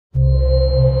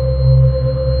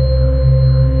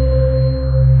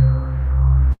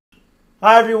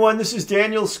Hi everyone, this is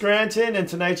Daniel Scranton, and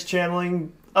tonight's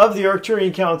channeling of the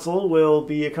Arcturian Council will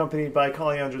be accompanied by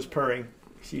Kalyandra's purring.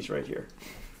 She's right here.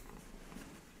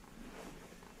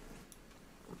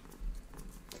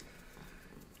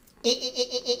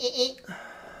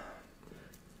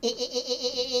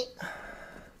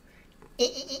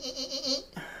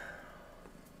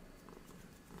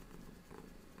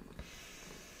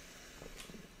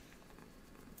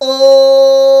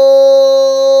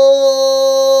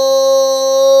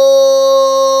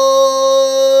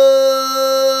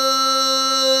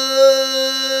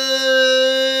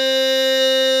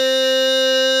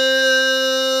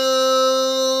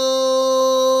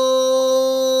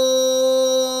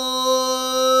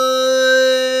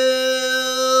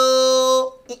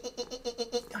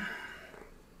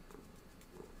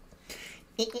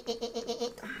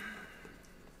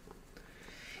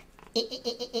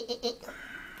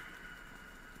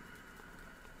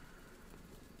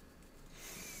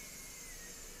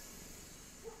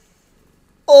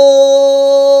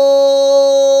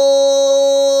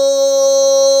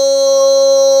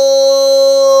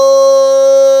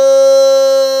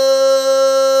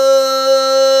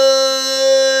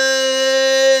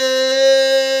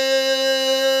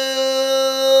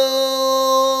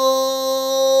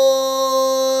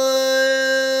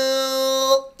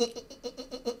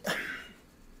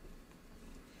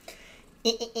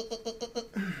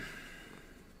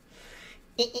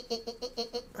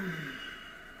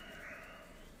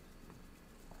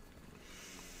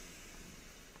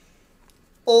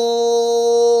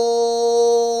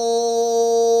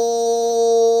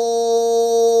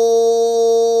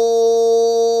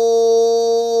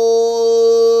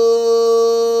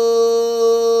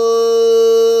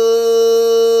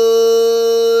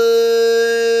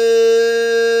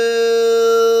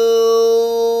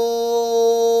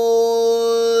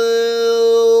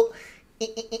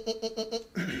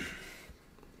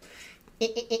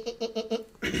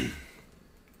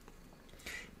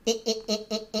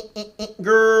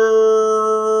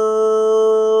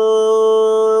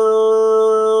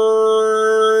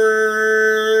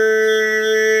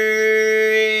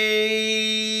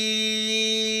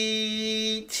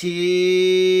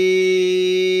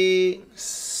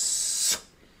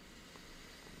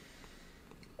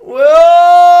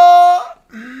 Well,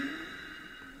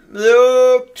 the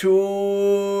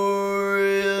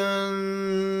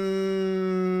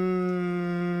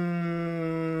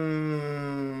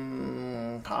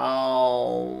Arcturian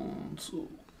Council.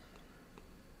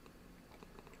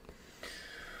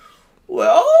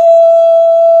 Well,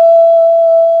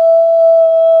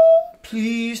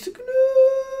 pleased to connect.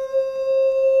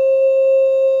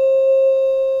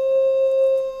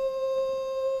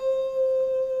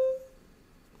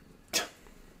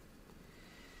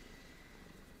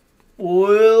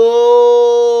 Will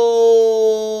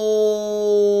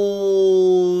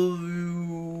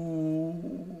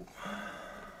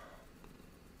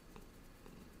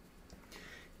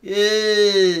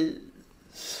you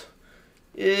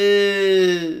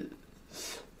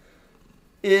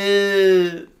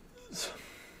is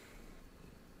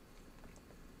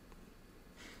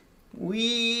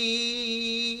we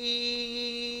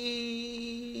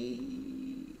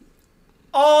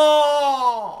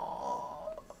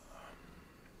are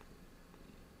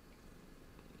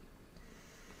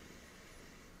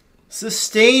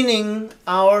sustaining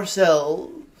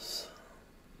ourselves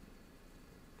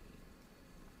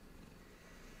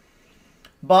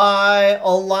by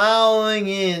allowing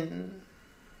in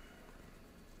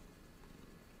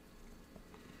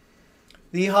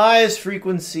the highest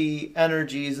frequency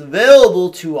energies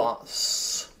available to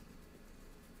us.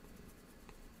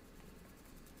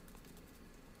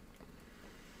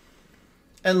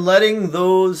 And letting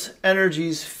those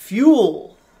energies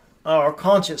fuel our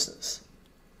consciousness.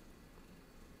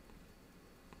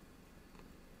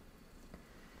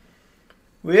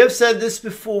 We have said this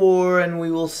before, and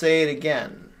we will say it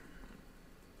again.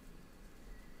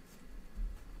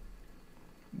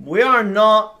 We are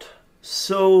not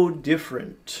so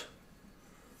different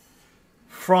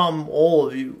from all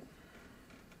of you.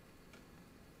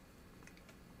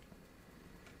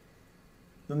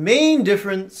 The main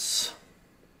difference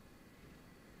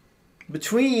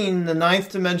between the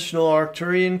ninth dimensional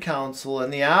Arcturian Council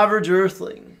and the average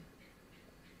Earthling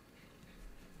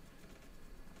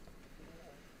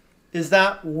is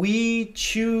that we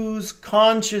choose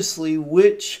consciously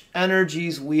which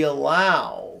energies we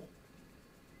allow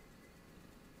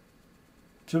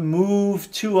to move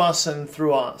to us and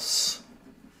through us.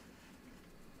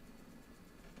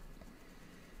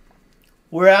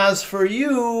 Whereas for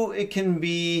you, it can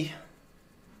be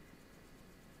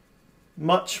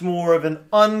much more of an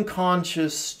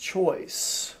unconscious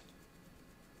choice.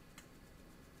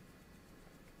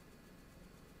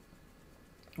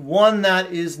 One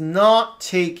that is not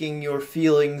taking your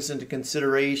feelings into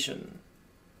consideration.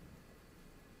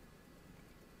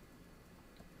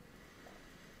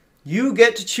 You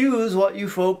get to choose what you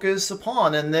focus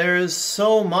upon, and there is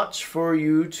so much for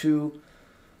you to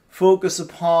focus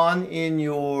upon in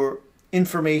your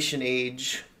information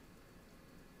age.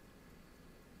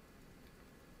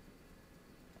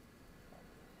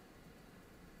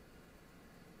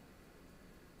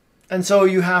 And so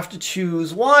you have to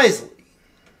choose wisely.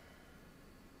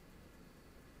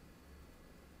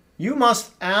 You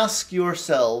must ask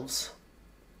yourselves,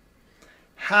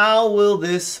 how will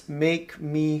this make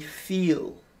me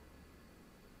feel?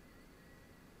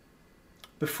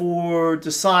 Before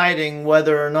deciding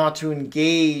whether or not to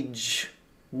engage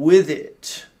with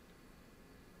it.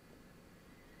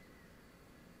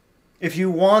 If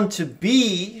you want to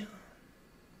be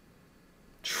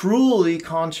truly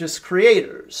conscious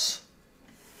creators,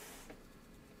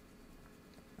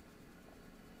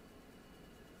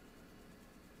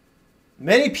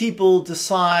 many people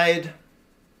decide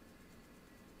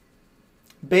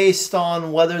based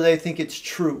on whether they think it's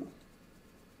true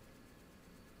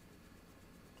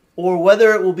or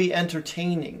whether it will be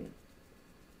entertaining.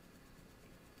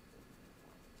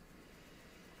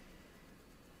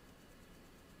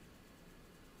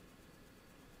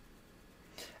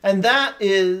 And that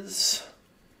is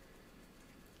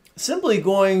simply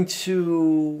going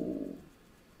to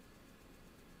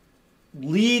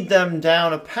lead them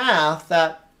down a path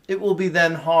that it will be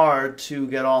then hard to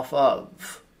get off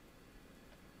of,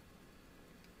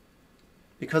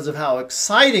 because of how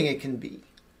exciting it can be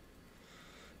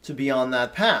to be on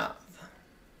that path.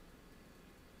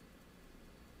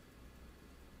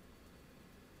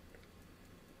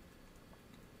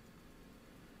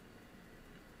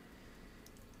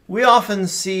 We often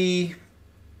see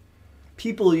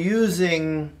people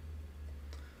using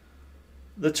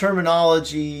the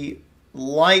terminology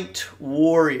light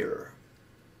warrior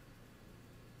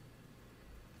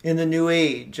in the New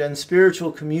Age and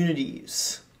spiritual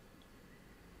communities.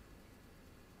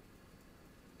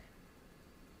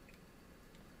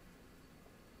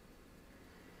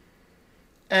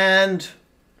 And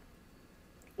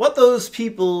what those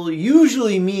people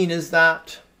usually mean is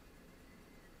that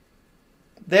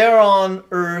they're on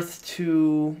Earth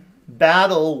to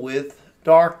battle with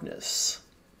darkness.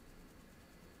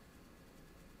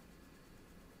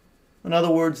 In other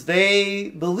words, they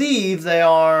believe they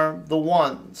are the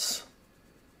ones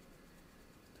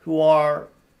who are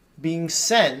being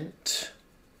sent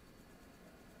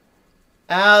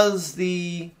as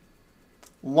the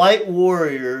light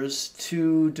warriors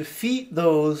to defeat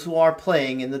those who are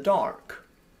playing in the dark.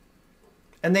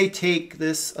 And they take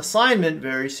this assignment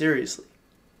very seriously.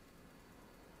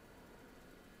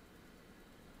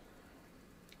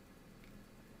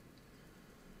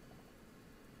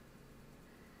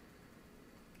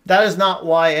 That is not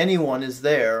why anyone is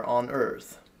there on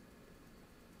Earth.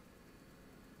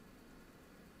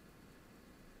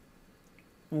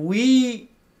 We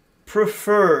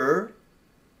prefer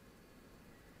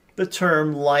the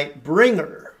term light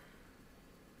bringer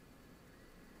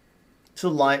to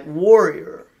light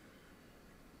warrior.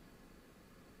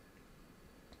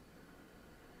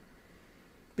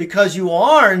 Because you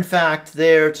are, in fact,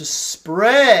 there to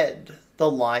spread the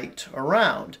light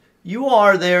around. You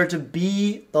are there to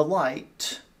be the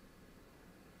light.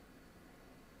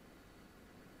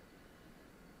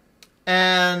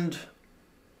 And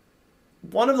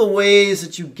one of the ways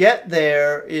that you get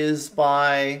there is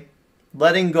by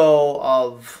letting go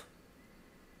of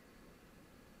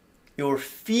your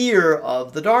fear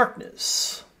of the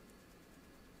darkness.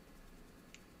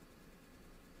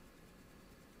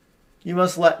 You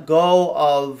must let go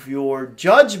of your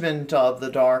judgment of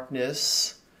the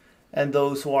darkness and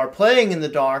those who are playing in the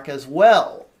dark as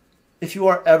well, if you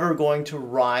are ever going to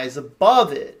rise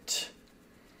above it.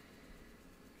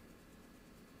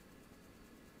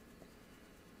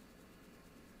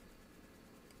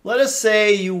 Let us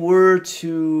say you were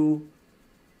to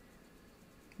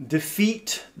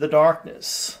defeat the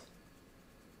darkness.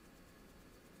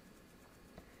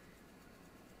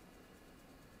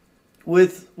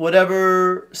 With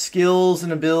whatever skills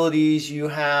and abilities you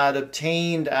had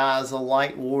obtained as a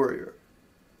light warrior.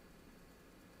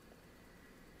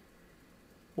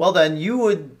 Well then, you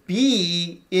would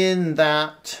be in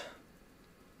that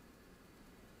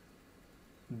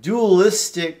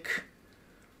dualistic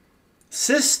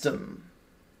system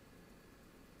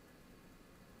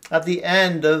at the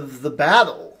end of the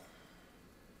battle.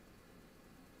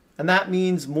 And that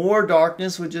means more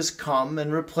darkness would just come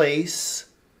and replace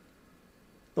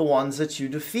the ones that you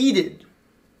defeated.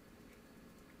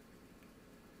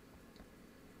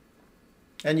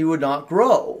 And you would not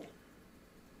grow,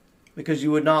 because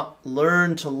you would not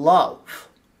learn to love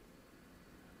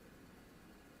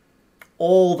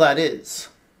all that is.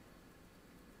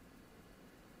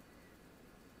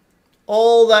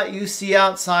 All that you see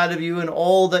outside of you and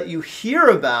all that you hear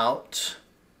about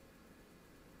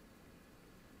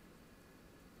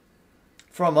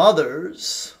from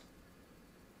others,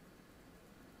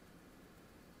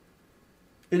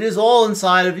 it is all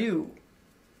inside of you.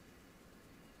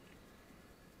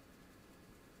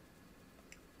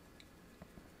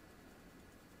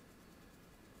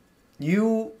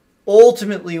 You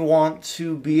ultimately want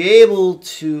to be able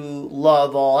to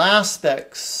love all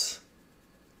aspects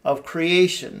of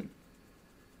creation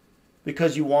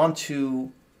because you want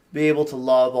to be able to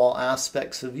love all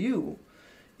aspects of you.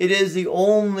 It is the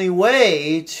only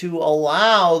way to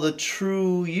allow the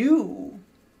true you,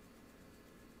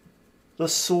 the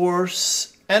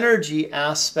source energy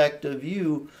aspect of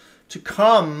you, to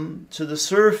come to the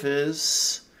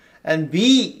surface and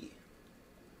be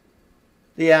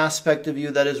the aspect of you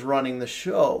that is running the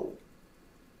show.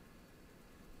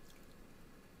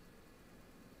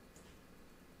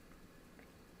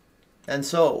 And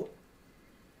so,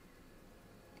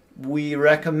 we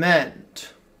recommend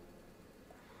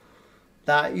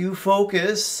that you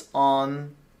focus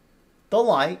on the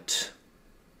light,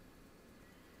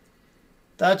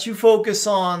 that you focus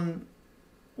on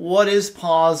what is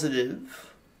positive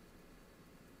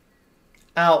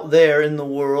out there in the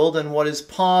world and what is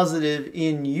positive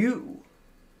in you.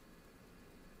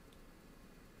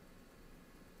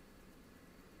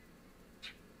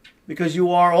 Because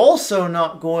you are also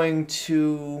not going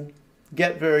to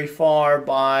get very far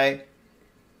by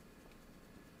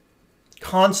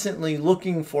constantly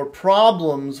looking for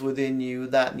problems within you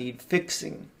that need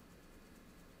fixing.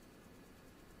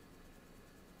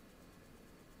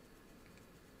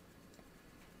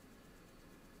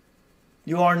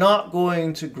 You are not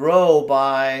going to grow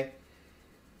by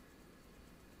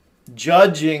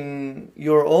judging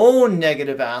your own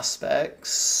negative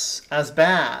aspects as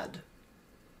bad.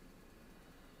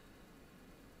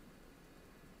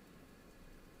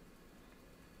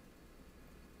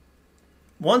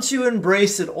 Once you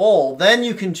embrace it all, then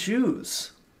you can choose.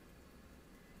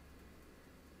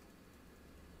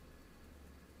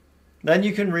 Then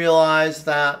you can realize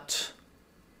that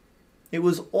it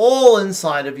was all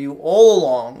inside of you all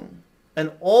along,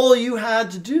 and all you had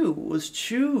to do was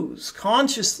choose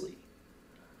consciously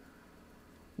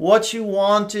what you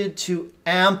wanted to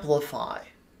amplify,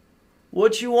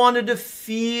 what you wanted to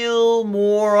feel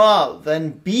more of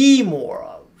and be more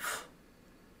of.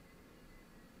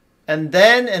 And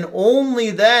then and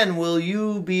only then will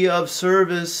you be of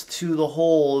service to the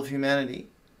whole of humanity.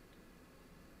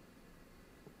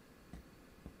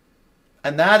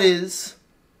 And that is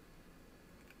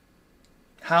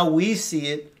how we see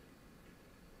it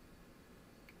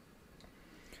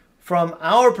from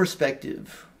our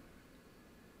perspective,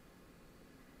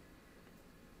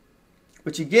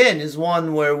 which again is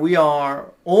one where we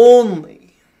are only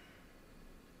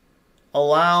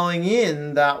allowing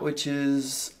in that which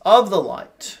is of the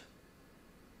light,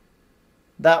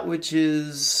 that which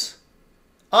is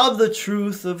of the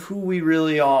truth of who we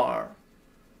really are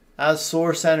as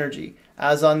source energy,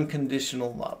 as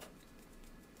unconditional love.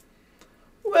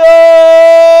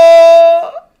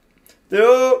 Well, the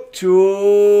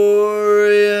Arcturian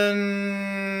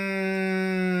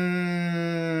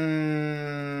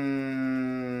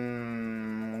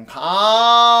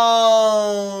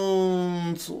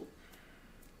Council.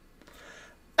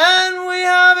 And we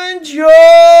have enjoyed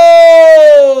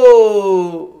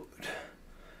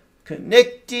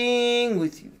connecting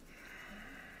with you.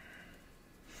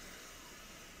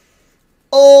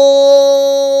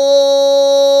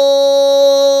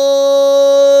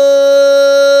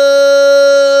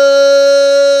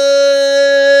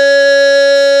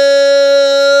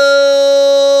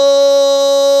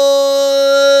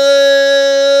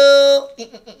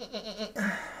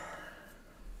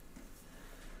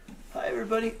 Hi,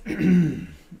 everybody.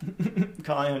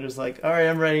 Colin Hunter's like, all right,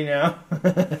 I'm ready now.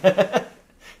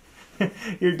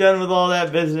 You're done with all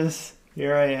that business.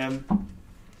 Here I am.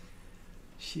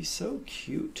 She's so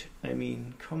cute. I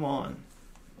mean, come on.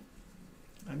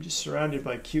 I'm just surrounded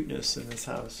by cuteness in this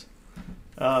house.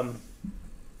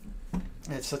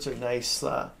 It's such a nice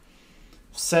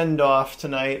send-off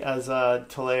tonight as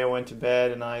Talea went to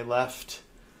bed and I left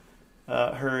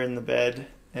her in the bed.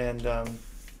 And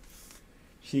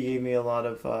she gave me a lot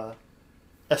of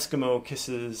Eskimo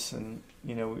kisses, and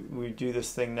we do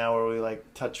this thing now where we like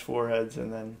touch foreheads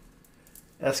and then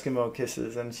Eskimo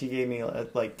kisses, and she gave me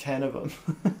like 10 of them.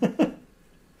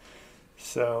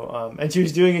 So and she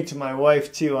was doing it to my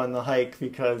wife too on the hike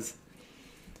because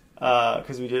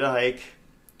we did a hike.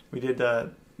 We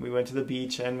went to the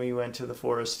beach and we went to the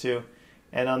forest too.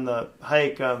 And on the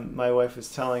hike, my wife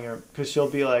was telling her, because she'll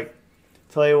be like,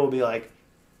 Talia will be like,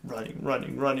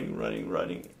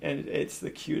 running, and it's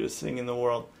the cutest thing in the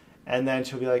world. And then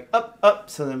she'll be like, up.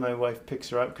 So then my wife picks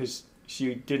her up because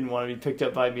she didn't want to be picked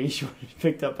up by me. She wanted to be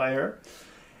picked up by her.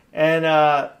 And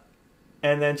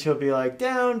then she'll be like,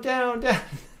 down.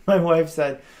 My wife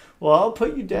said, well, I'll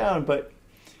put you down, but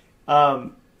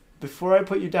before I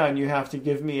put you down, you have to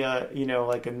give me a,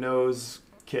 like a nose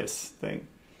kiss thing.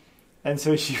 And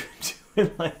so she would do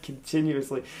it like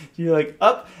continuously. She'd like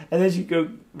up, and then she'd go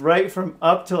right from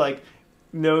up to like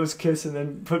nose kiss and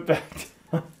then put back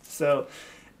down. So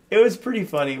it was pretty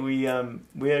funny. We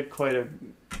had quite a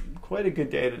good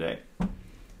day today.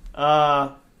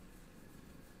 I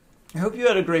hope you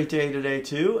had a great day today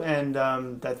too, and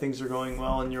that things are going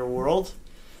well in your world.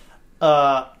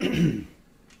 I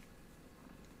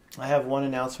have one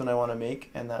announcement I want to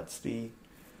make, and that's the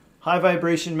High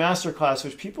Vibration Masterclass,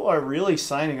 which people are really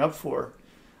signing up for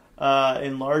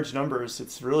in large numbers.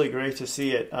 It's really great to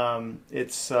see it.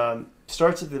 It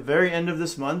starts at the very end of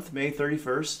this month, May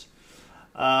 31st.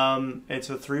 It's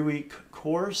a 3-week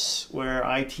course where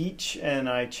I teach and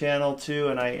I channel too,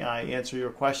 and I answer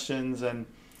your questions, and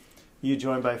you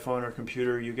join by phone or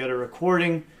computer. You get a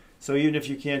recording, so even if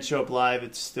you can't show up live,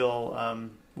 it's still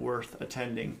worth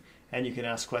attending, and you can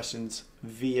ask questions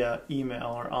via email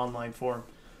or online form.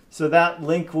 So that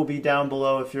link will be down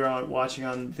below if you're watching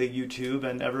on the YouTube,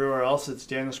 and everywhere else it's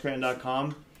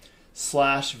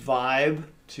danielscranton.com/vibe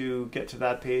to get to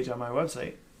that page on my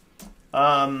website.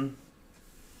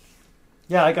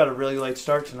 Yeah, I got a really late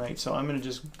start tonight, so I'm going to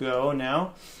just go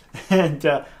now. And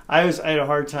I had a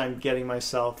hard time getting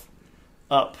myself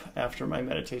up after my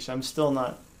meditation.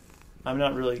 I'm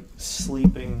not really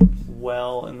sleeping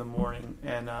well in the morning,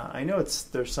 and I know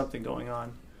there's something going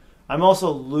on. I'm also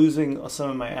losing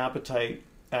some of my appetite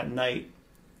at night,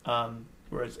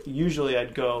 whereas usually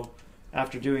I'd go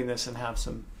after doing this and have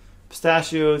some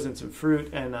pistachios and some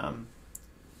fruit, and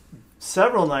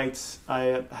several nights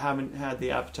I haven't had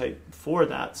the appetite for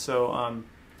that, so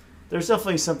there's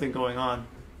definitely something going on,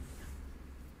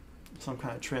 some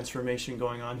kind of transformation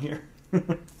going on here.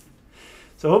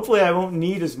 So hopefully I won't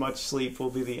need as much sleep will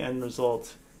be the end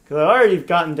result, because I've already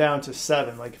gotten down to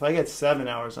 7. Like if I get 7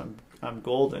 hours, I'm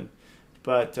golden.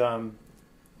 But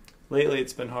lately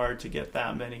it's been hard to get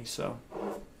that many. So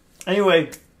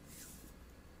anyway,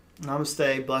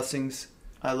 namaste, blessings.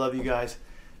 I love you guys.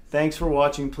 Thanks for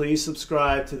watching. Please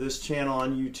subscribe to this channel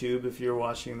on YouTube if you're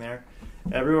watching there.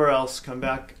 Everywhere else, come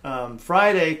back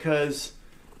Friday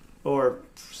or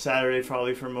Saturday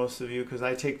probably for most of you, because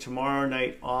I take tomorrow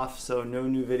night off, so no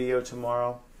new video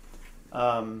tomorrow.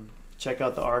 Check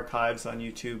out the archives on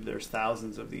YouTube. There's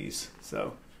thousands of these.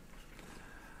 So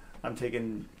I'm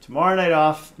taking tomorrow night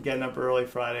off, getting up early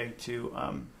Friday to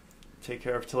take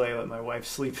care of Talia, let my wife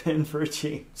sleep in for a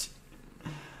change.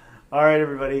 All right,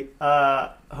 everybody.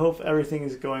 Hope everything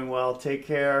is going well. Take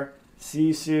care. See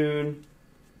you soon.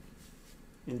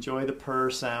 Enjoy the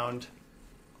purr sound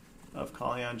of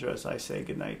Kalyandra as I say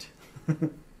goodnight.